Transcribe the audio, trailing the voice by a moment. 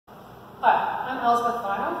Hi, I'm Elizabeth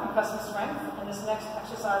Fino from Custom Strength, and this next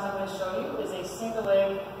exercise I'm going to show you is a single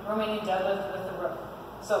leg Romanian deadlift with the rope.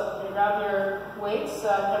 So you grab your weights,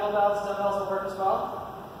 kettlebells, dumbbells will work as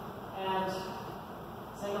well, and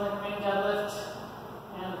single leg Romanian deadlift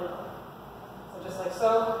and rope. So just like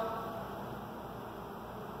so,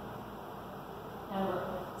 and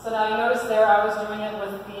rope. So now you notice there I was doing it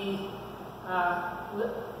with the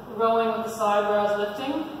rowing with the side where I was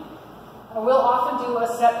lifting. We'll often do a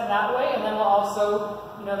set in that way, and then we'll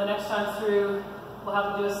also, the next time through, we'll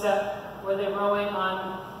have to do a set where they're rowing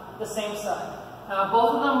on the same side.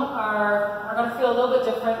 Both of them are going to feel a little bit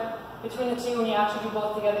different between the two. When you actually do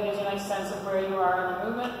both together, it gives you a nice sense of where you are in the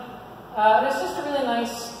movement. And it's just a really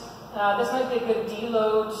nice, this might be a good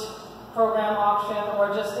deload program option,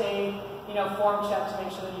 or just a form check to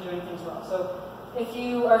make sure that you're doing things well. So if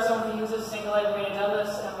you are someone who uses single leg Romanian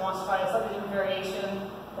deadlifts and wants to try a slightly different variation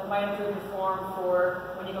that might improve your form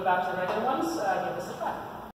for when you go back to the regular ones, give this a try.